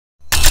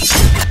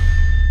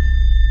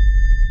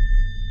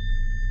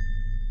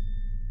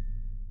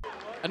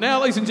And now,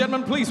 ladies and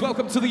gentlemen, please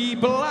welcome to the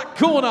black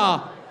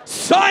corner,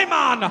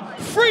 Simon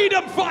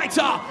Freedom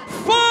Fighter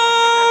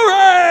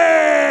Forrest!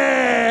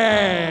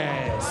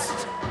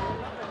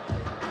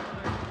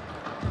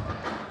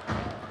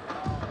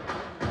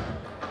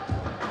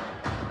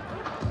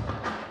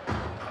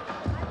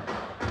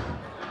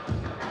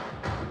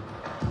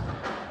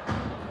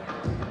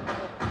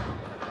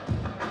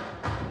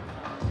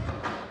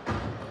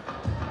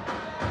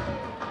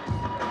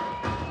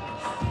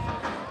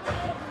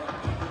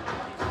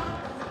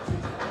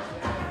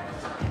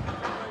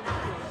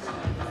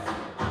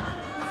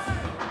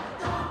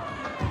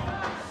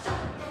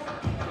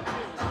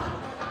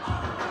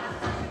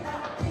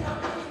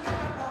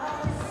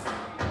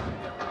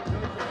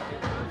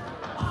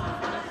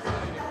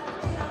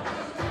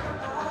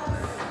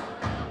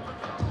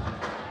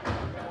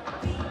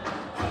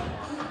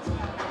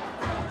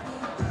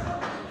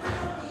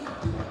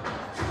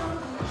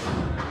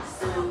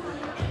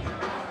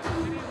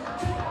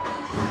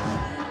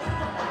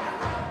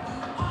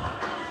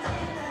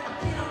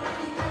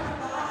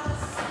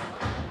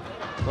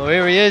 Well,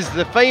 here he is,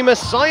 the famous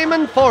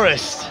Simon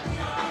Forrest.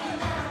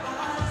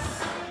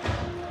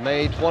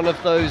 Made one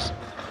of those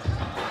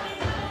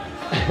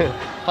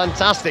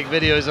fantastic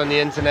videos on the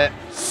internet.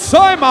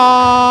 Simon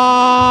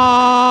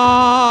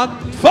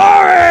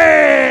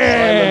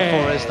Forrest!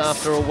 Simon Forrest,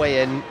 after a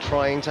weigh-in,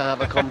 trying to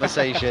have a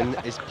conversation,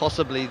 is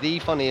possibly the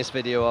funniest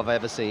video I've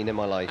ever seen in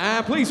my life.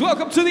 And please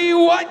welcome to the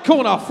white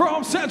corner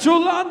from central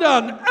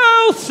London,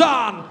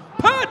 Elson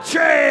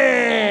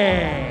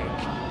Patrick!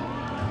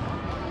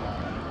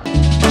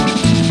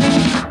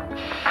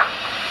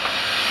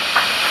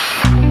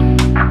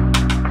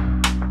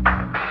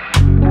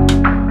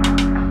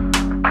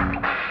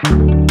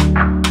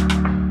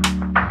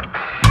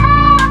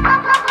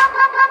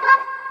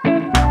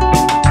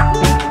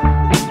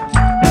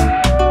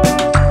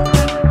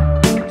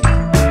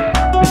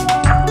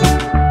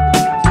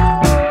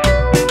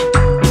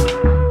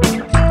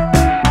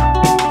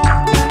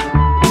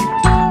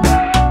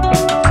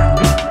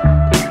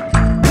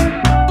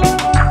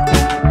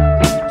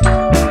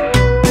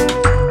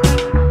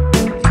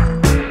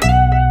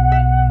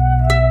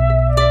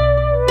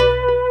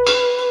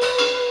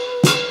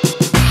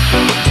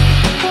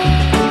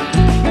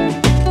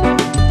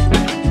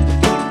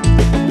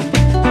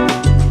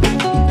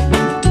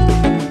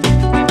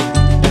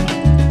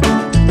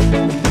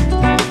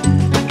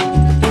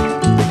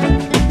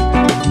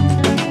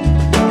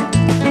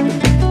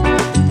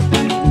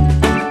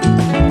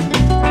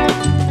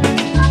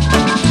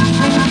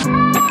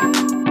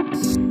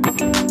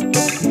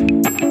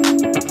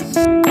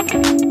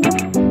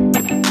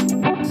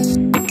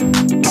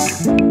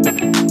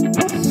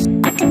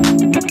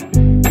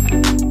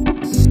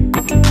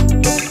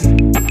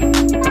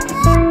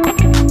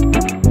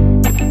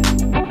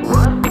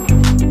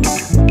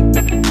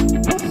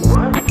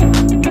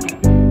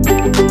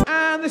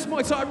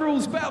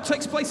 Rules bout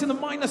takes place in the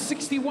minus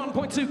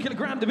 61.2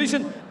 kilogram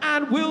division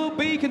and will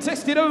be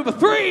contested over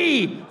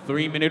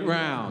three-minute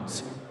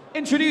rounds.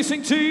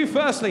 Introducing to you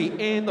firstly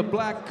in the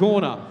black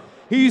corner,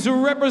 he's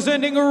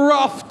representing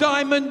Rough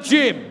Diamond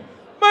Gym.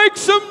 Make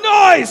some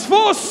noise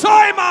for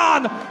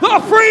Simon, the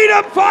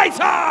Freedom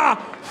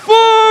Fighter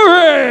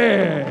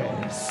Forrest!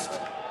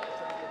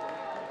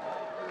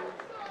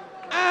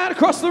 And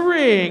across the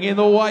ring in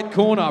the white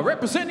corner,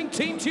 representing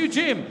Team 2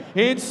 Gym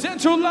in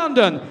central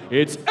London,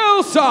 it's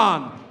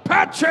Elson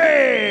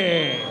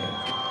Patrick!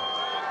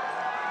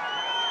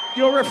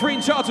 Your referee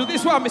in charge of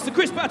this one, Mr.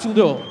 Chris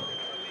Batcheldor.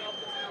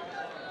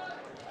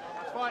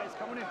 Fighters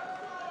coming in.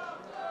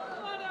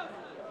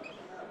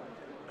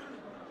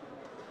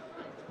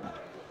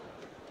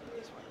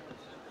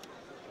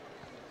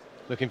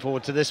 Looking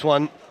forward to this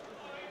one,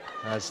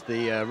 as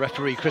the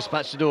referee Chris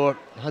Batcheldor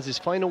has his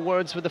final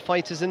words with the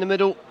fighters in the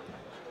middle.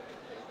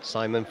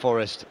 Simon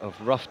Forrest of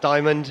Rough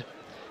Diamond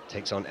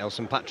takes on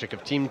Elson Patrick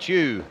of Team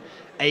 2.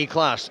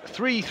 A-class,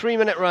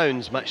 three-minute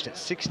rounds, matched at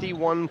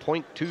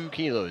 61.2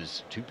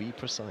 kilos, to be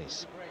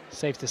precise.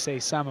 Safe to say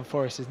Simon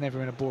Forrest is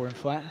never in a boring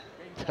fight.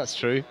 That's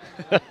true.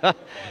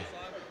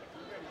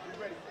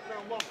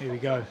 Here we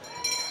go.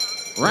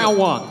 Round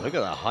one. Look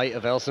at the height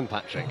of Elson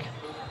Patrick.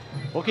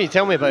 What can you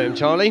tell me about him,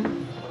 Charlie?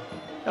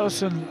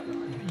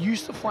 Elson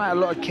used to fight a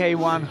lot of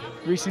K1,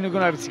 recently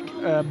gone over to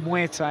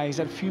Muay Thai. He's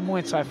had a few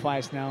Muay Thai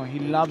fights now. He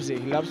loves it,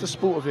 he loves the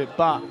sport of it,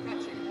 but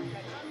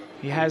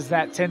he has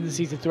that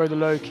tendency to throw the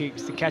low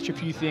kicks, to catch a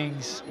few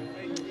things.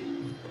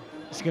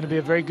 It's going to be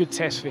a very good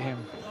test for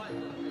him.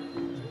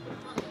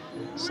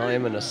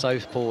 Simon, a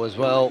southpaw as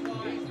well.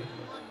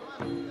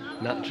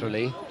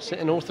 Naturally,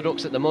 sitting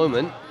orthodox at the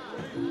moment.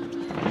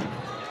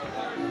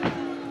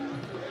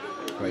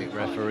 Great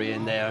referee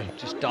in there,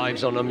 just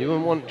dives on him. You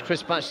wouldn't want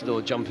Chris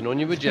Batcheldor jumping on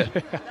you, would you?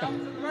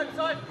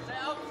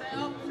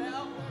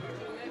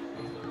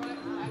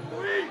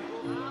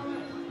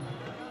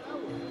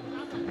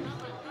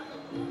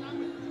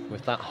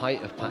 With that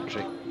height of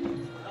Patrick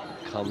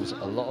comes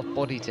a lot of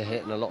body to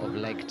hit and a lot of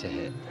leg to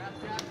hit.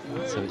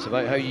 So it's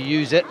about how you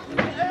use it.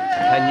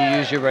 Can you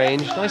use your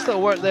range? Nice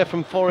little work there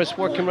from Forrest,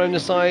 working around the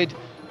side.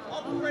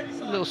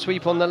 little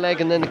sweep on the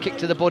leg and then the kick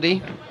to the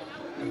body.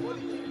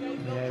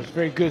 Yeah, it's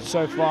very good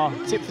so far.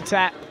 Tip for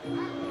tap.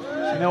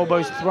 Some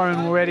elbows thrown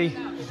already.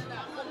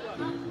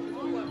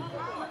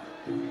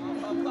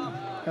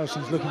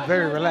 Elson's looking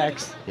very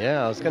relaxed.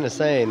 Yeah, I was going to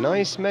say,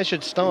 nice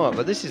measured start,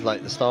 but this is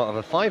like the start of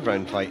a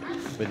 5-round fight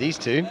with these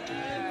two.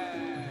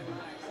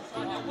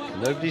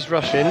 Nobody's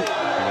rushing.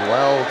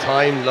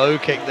 Well-timed low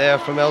kick there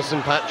from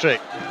Elson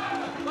Patrick.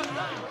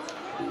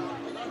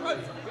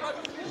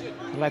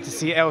 I'd like to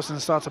see Elson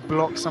start to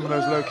block some of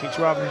those low kicks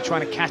rather than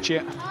trying to catch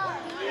it.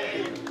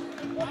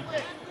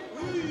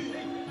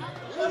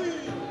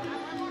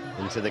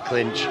 Into the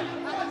clinch.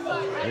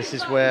 This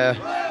is where...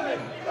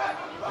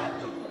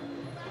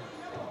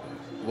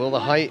 will the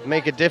height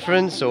make a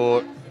difference,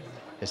 or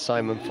is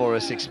Simon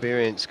Forrest's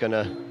experience going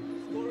to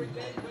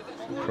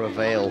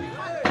prevail?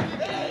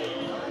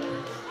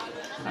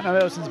 I know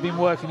Elson's been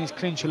working his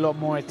clinch a lot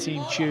more at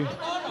Team Chew.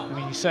 I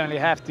mean, you certainly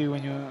have to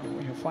when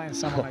you're fighting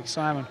someone like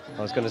Simon.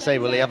 I was going to say,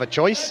 will he have a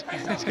choice?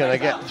 He's going to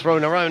get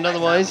thrown around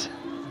otherwise.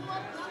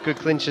 Good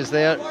clinches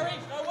there.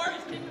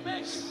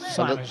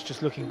 Simon's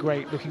just looking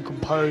great, looking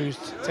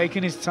composed,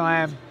 taking his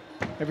time.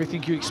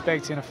 Everything you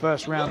expect in a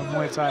first round of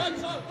Muay Thai.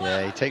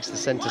 Yeah, he takes the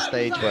center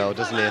stage well,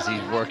 doesn't he, as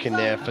he's working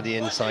there for the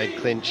inside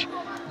clinch.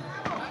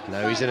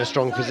 Now he's in a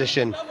strong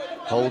position,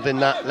 holding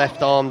that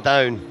left arm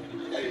down.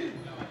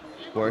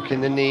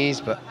 Working the knees,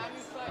 but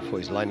I thought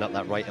he's lining up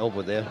that right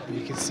elbow there.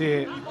 You can see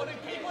it.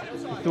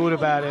 He thought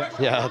about it.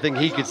 Yeah, I think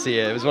he could see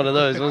it. It was one of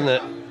those, wasn't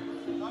it?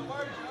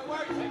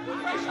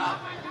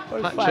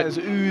 Both fighters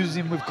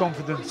oozing with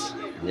confidence.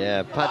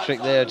 Yeah,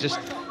 Patrick there just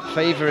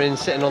favouring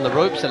sitting on the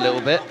ropes a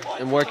little bit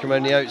and working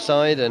around the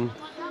outside, and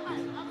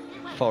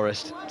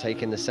Forrest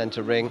taking the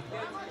centre ring.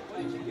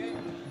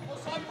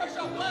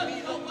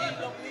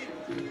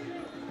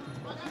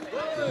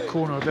 The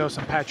corner of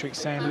Elson Patrick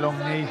saying long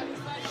knee.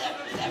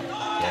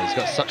 Yeah, he's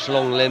got such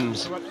long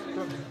limbs.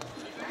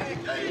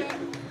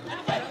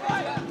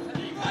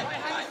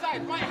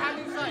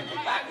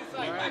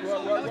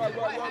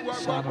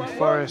 Simon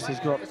Forrest has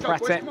got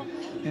Pratek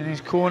in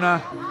his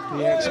corner,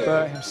 the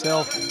expert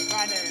himself.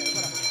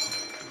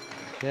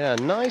 Yeah,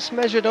 nice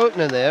measured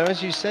opener there,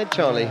 as you said,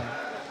 Charlie.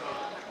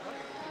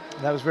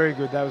 That was very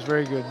good, that was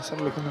very good. Let's have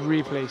a look on the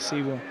replay,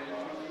 see what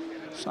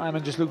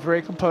Simon just looked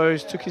very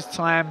composed, took his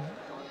time.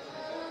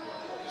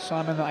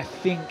 Simon, I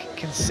think,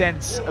 can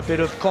sense a bit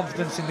of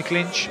confidence in the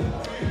clinch.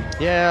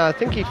 Yeah, I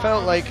think he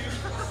felt like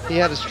he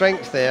had a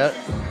strength there.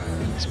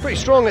 It's pretty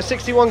strong at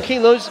 61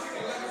 kilos.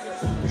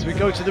 As we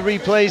go to the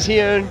replays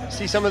here and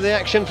see some of the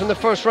action from the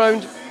first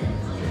round.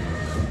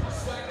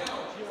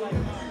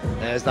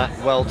 There's that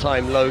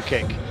well-timed low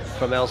kick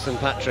from Elson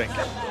Patrick.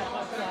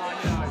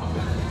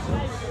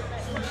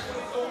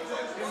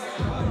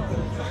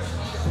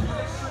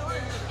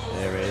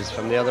 There it is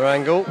from the other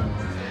angle.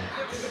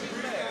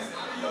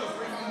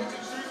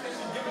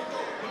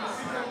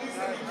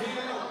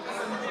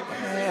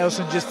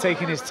 Elson just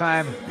taking his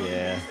time.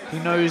 Yeah. He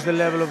knows the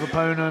level of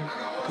opponent.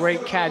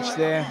 Great catch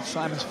there.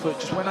 Simon's foot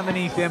just went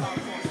underneath him.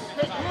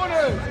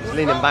 He's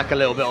leaning back a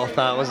little bit off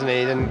that, wasn't he?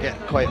 He didn't get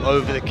quite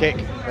over the kick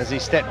as he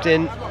stepped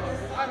in.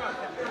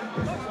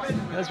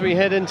 As we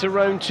head into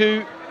round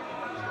two.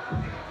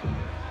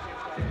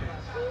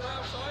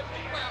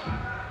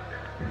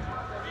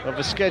 Of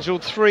a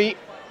scheduled 3.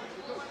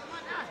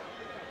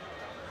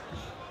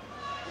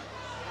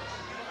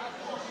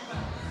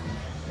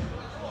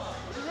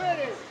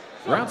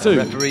 Round 2. The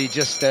referee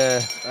just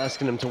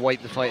asking them to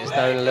wipe the fighters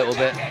down a little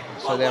bit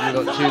so they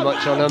haven't got too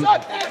much on them.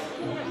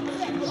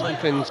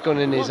 Something's gone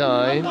in his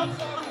eye.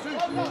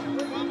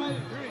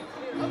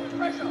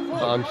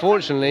 But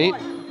unfortunately,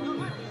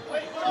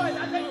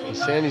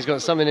 he's saying he's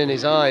got something in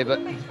his eye,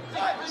 but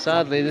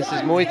sadly this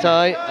is Muay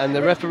Thai and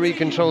the referee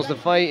controls the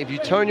fight. If you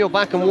turn your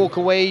back and walk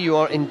away, you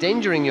are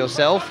endangering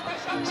yourself.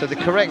 So the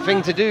correct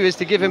thing to do is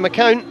to give him a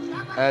count,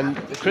 and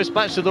Chris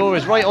Bachador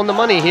is right on the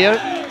money here.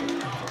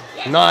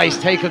 Nice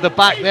take of the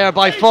back there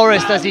by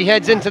Forrest as he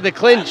heads into the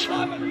clinch.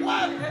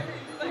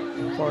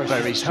 Forrest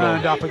Very strong.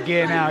 turned up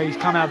again now. He's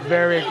come out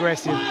very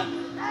aggressive.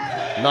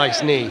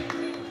 Nice knee.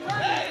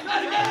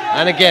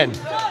 And again,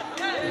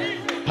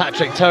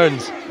 Patrick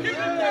turns.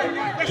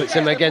 Puts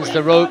him against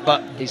the rope,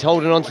 but he's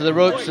holding onto the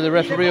rope, so the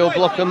referee will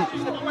block him.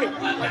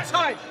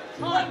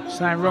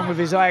 Something wrong with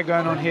his eye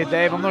going on here,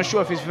 Dave. I'm not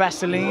sure if it's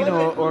Vaseline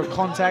or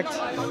contact.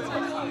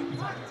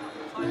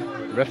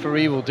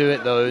 Referee will do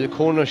it though. The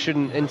corner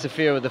shouldn't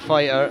interfere with the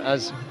fighter,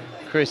 as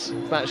Chris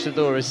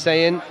Bachador is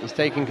saying. He's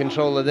taking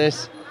control of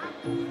this.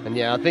 And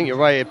yeah, I think you're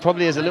right. It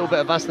probably is a little bit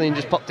of Vaseline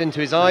just popped into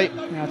his eye.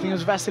 Yeah, I think it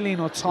was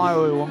Vaseline or Thai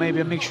oil, or maybe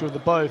a mixture of the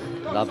both.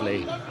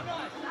 Lovely.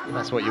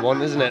 That's what you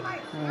want, isn't it?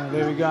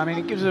 There we go. I mean,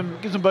 it gives them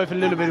both a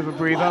little bit of a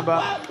breather,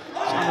 but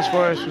Simon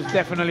Forrest was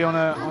definitely on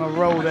a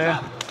roll there.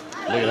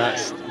 Look at that.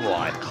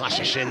 What a clash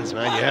of shins,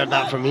 man. You heard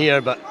that from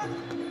here, but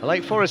I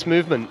like Forrest's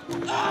movement.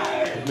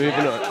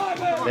 Moving on.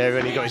 There,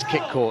 when he got his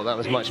kick caught, that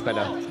was much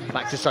better.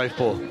 Back to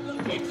southpaw.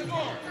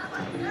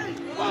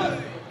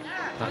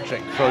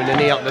 Patrick throwing the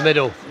knee up the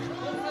middle.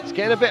 It's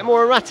getting a bit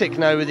more erratic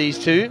now with these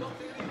two.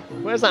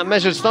 Where's that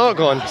measured start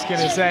gone? I was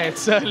going to say,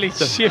 it's certainly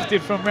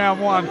shifted from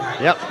round one.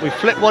 Yep, we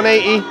flip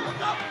 180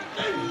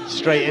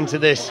 straight into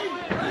this.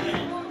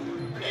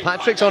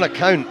 Patrick's on a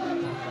count.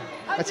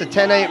 That's a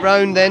 10-8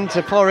 round then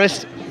to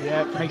Forrest.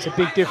 Yeah, makes a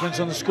big difference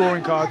on the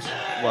scoring cards.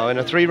 Well, in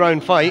a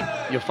 3-round fight,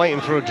 you're fighting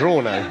for a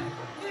draw now.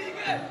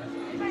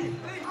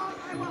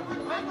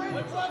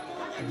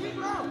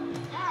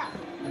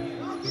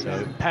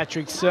 So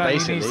Patrick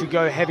certainly needs to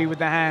go heavy with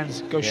the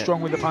hands, go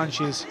strong with the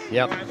punches.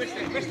 Yep.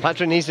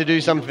 Patrick needs to do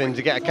something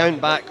to get a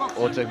count back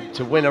or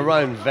to win a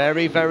round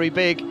very, very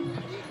big.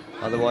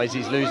 Otherwise,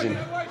 he's losing.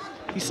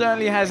 He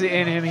certainly has it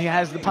in him. He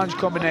has the punch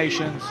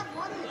combinations.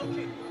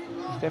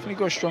 He's definitely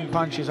got strong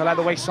punches. I like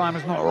the way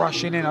Simon's not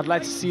rushing in. I'd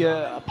like to see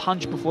a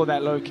punch before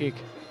that low kick.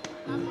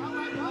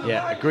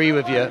 Yeah, agree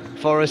with you.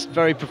 Forrest,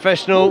 very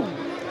professional.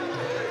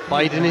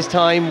 Biding his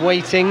time,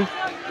 waiting.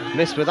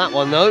 Missed with that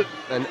one though,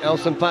 and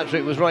Elson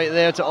Patrick was right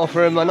there to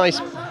offer him a nice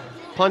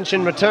punch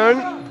in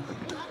return.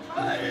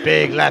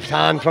 Big left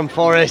hand from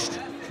Forrest.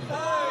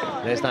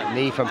 There's that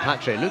knee from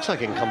Patrick. It looks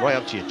like it can come right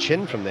up to your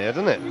chin from there,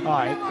 doesn't it?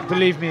 Alright,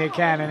 believe me, it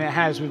can, and it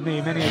has with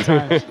me many a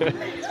times.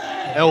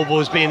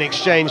 Elbows being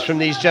exchanged from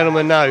these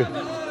gentlemen now.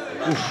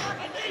 Oof,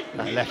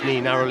 that left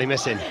knee narrowly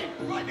missing.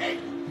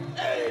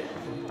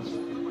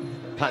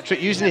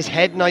 Patrick using his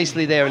head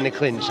nicely there in the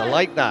clinch. I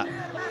like that.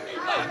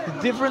 The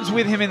difference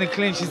with him in the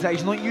clinch is that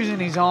he's not using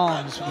his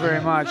arms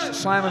very much.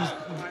 Simon's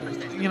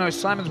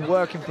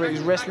working for it.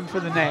 He's wrestling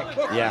for the neck.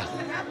 Yeah.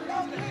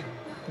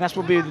 And that's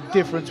what will be the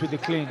difference with the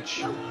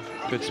clinch.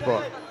 Good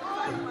spot.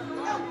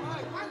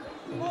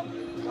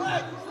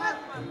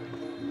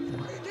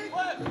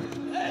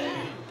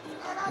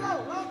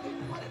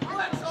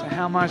 So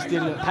how much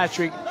did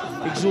Patrick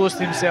exhaust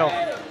himself?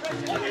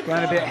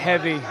 Going a bit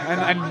heavy.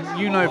 And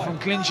you know from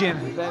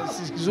clinching,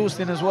 that's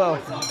exhausting as well.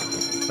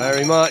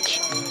 Very much.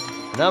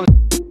 That was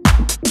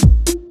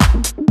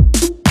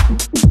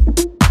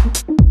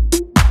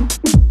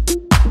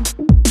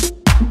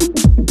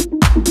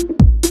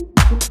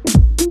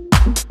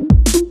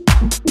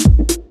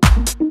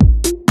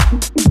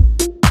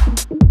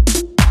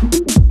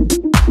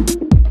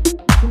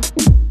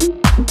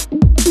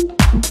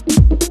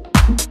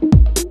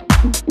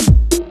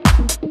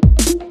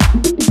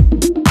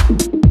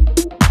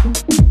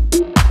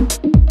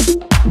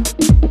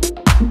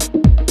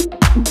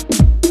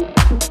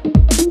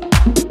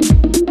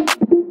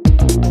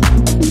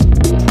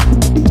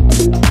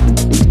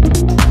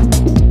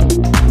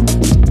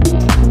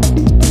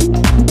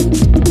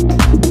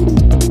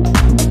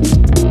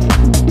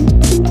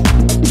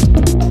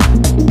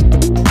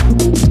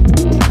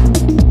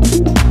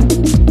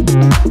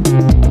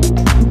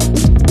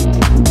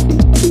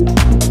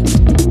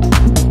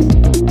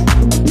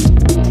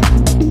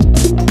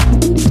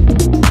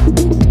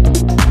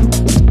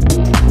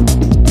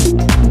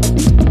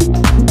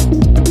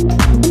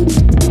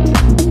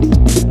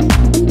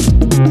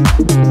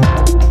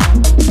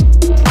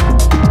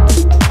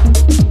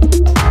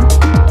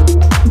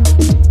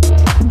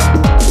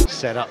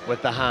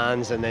with the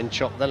hands and then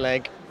chop the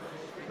leg.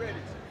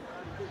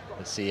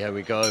 Let's see how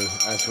we go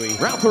as we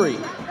round 3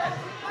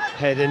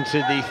 head into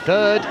the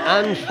third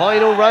and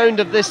final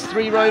round of this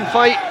 3-round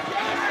fight.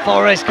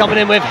 Forrest coming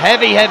in with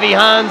heavy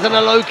hands and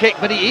a low kick,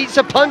 but he eats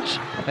a punch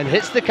and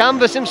hits the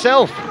canvas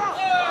himself.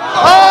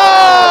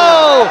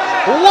 Oh!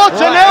 What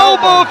an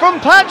elbow from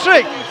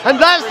Patrick! And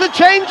that's the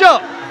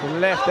change-up.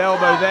 Left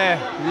elbow there,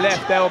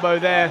 left elbow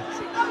there.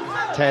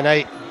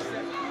 10-8.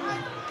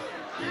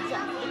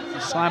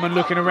 Simon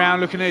looking around,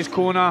 looking at his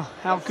corner.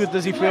 How good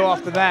does he feel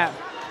after that?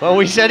 Well,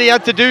 we said he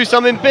had to do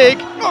something big.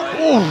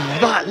 Oh,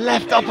 that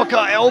left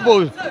uppercut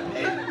elbow.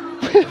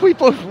 We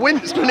both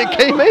winced when it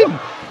came in.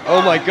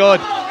 Oh my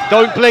God.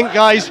 Don't blink,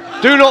 guys.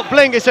 Do not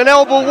blink. It's an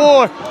elbow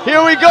war.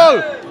 Here we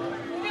go.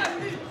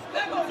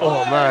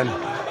 Oh, man.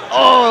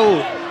 Oh.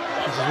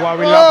 This is why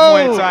we love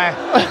Muay Thai.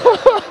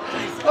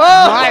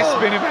 Nice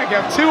spinning back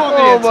out. 2 on the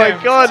attempt. Oh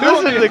my God,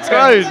 listen to the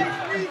crowd.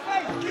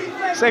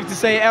 Safe to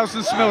say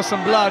Elson smells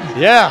some blood.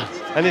 Yeah,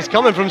 and it's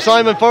coming from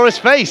Simon Forrest's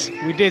face.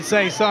 We did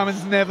say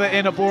Simon's never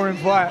in a boring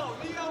fight.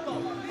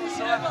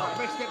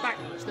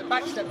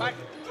 Step back.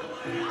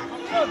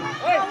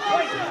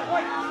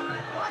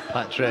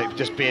 Patrick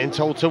just being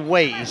told to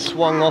wait. He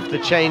swung off the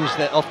change,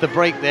 off the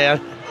break there.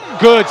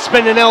 Good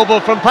spinning elbow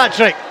from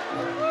Patrick.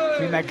 I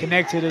think that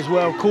connected as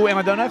well. Caught him.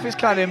 I don't know if it's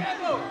cut him.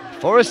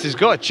 Forrest has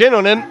got a chin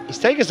on him. He's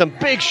taking some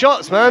big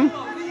shots, man.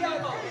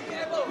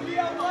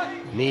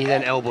 Knee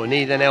then elbow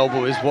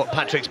is what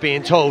Patrick's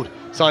being told.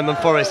 Simon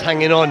Forrest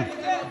hanging on.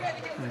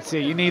 That's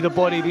it. You need the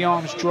body, the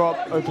arms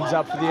drop, opens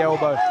up for the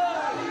elbow.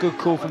 Good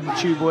call from the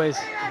two boys.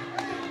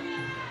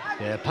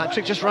 Yeah,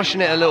 Patrick just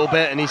rushing it a little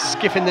bit and he's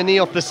skiffing the knee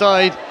off the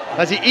side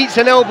as he eats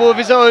an elbow of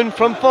his own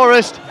from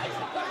Forrest.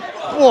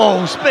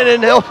 Whoa,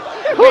 spinning elbow.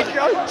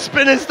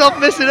 Spinning stuff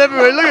missing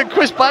everywhere. Look at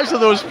Chris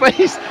Batchelor's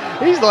face.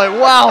 He's like,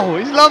 wow,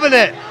 he's loving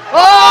it.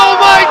 Oh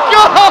my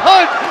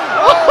God!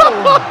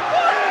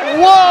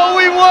 Whoa,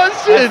 we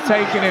watched it. That's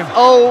taking him.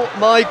 Oh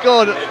my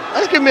God,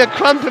 that's giving me a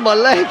cramp in my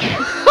leg.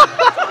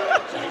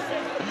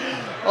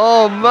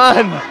 Oh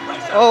man.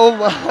 Oh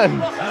man,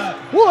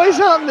 what is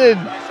happening?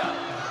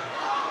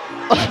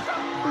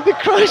 The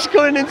crowd's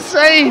going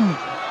insane.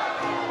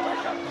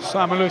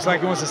 Simon looks like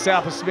he wants to set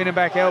up a spinning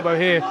back elbow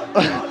here.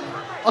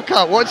 I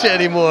can't watch it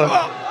anymore.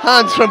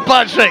 Hands from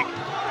Patrick.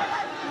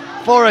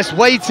 Forrest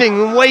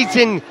waiting and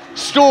waiting,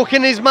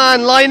 stalking his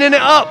man, lining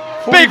it up.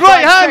 Big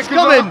right hands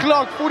coming.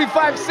 Clock,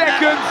 45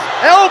 seconds.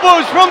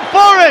 Elbows from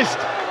Forrest.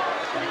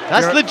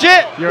 That's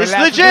legit. It's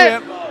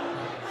legit.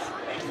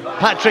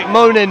 Patrick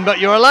moaning, but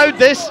you're allowed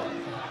this.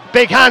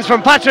 Big hands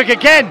from Patrick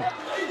again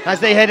as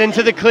they head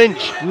into the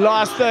clinch.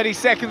 Last 30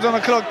 seconds on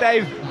the clock,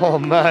 Dave. Oh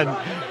man.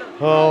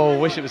 Oh,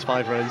 wish it was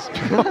 5 rounds.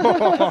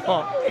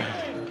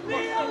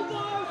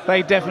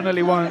 They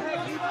definitely won't.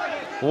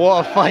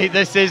 What a fight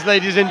this is,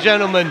 ladies and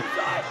gentlemen.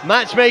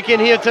 Matchmaking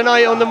here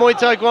tonight on the Muay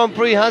Thai Grand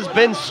Prix has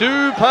been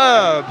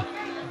superb.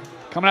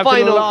 Coming up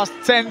to the last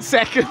 10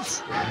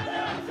 seconds.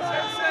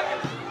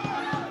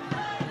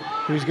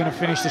 Who's going to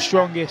finish the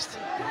strongest?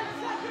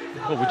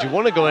 Oh, would you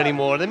want to go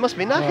anymore? They must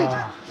be knackered.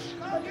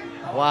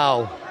 Oh.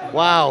 Wow.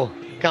 Wow.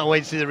 Can't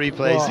wait to see the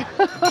replays.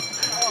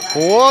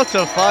 What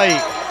a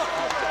fight.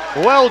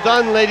 Well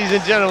done, ladies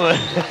and gentlemen.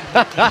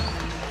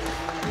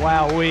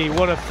 Wowee,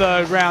 what a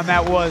third round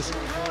that was.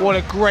 What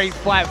a great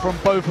fight from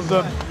both of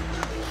them.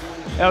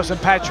 Elson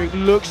Patrick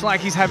looks like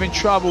he's having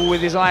trouble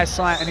with his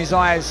eyesight and his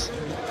eyes.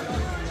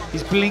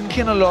 He's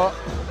blinking a lot.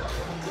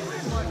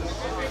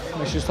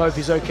 Let's just hope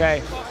he's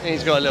okay.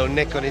 He's got a little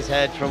nick on his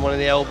head from one of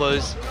the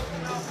elbows.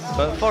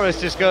 But Forrest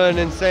just going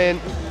and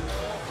saying,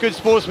 good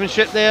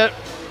sportsmanship there.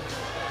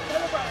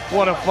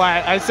 What a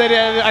fight. I said it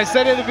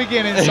at the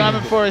beginning,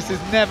 Simon Forrest is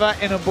never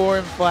in a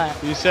boring fight.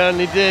 You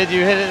certainly did.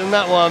 You hit it on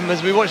that one.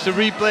 As we watch the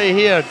replay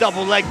here,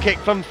 double leg kick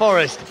from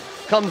Forrest.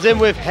 Comes in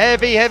with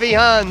heavy, heavy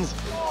hands.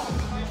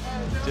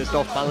 Just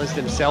off-balanced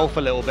himself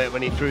a little bit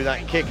when he threw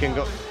that kick and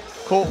got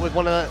caught with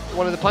one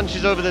of the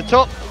punches over the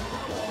top.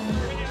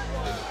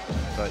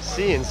 But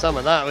seeing some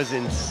of that was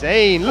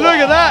insane. Look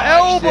at that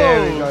elbow!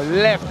 There we go.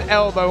 Left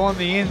elbow on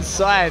the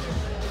inside.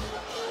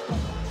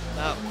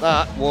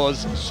 That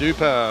was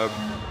superb.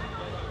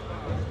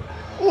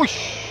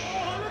 Whoosh!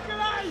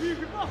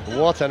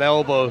 What an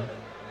elbow.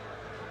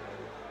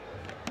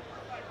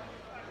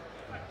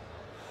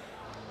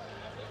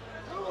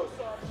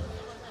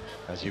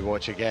 As you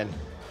watch again,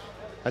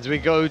 as we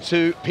go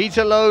to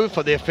Peter Lowe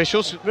for the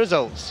official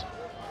results.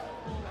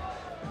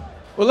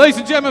 Well, ladies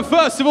and gentlemen,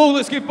 first of all,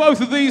 let's give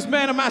both of these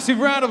men a massive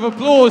round of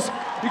applause.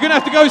 You're going to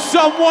have to go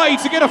some way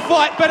to get a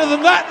fight better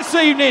than that this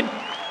evening.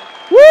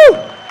 Woo!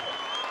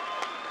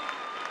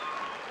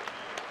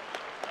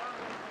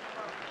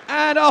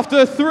 And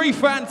after 3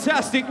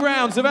 fantastic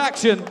rounds of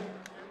action,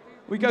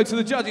 we go to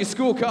the judges'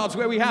 scorecards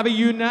where we have a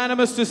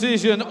unanimous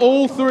decision.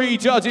 All 3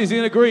 judges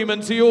in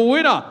agreement to your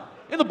winner.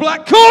 In the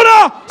black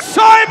corner,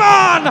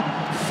 Simon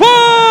Forrest!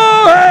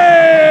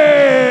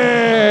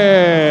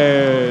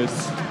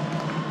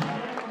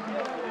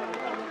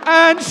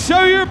 And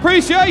show your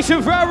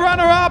appreciation for our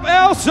runner-up,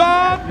 Elson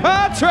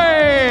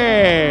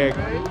Patrick!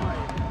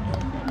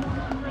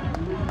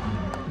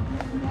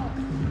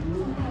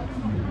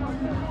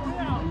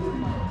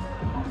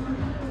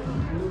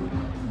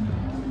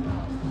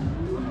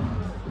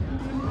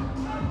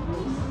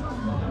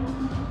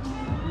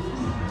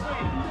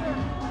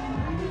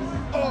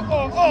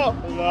 Oh,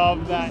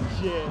 love that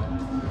shit.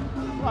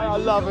 I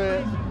love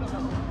it.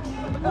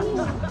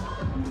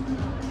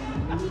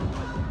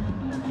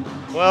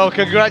 Well,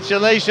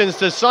 congratulations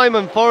to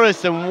Simon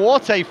Forrest, and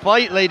what a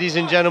fight, ladies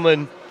and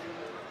gentlemen.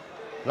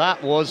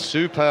 That was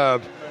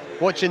superb.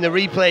 Watching the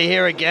replay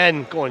here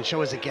again. Go on,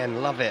 show us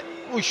again, love it.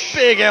 Whoosh.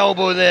 Big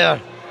elbow there.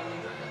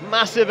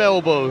 Massive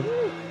elbow.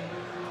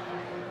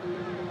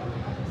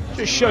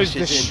 Just shows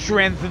the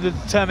strength and the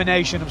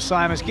determination of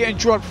Simon. Getting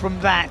dropped from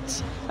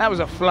that. That was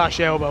a flush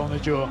elbow on the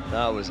jaw.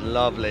 That was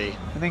lovely.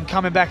 And then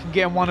coming back and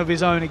getting one of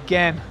his own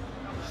again.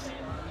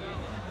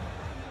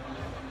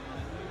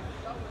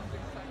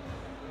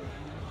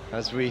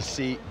 As we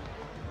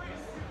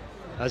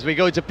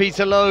go to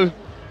Peter Lowe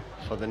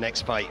for the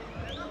next fight.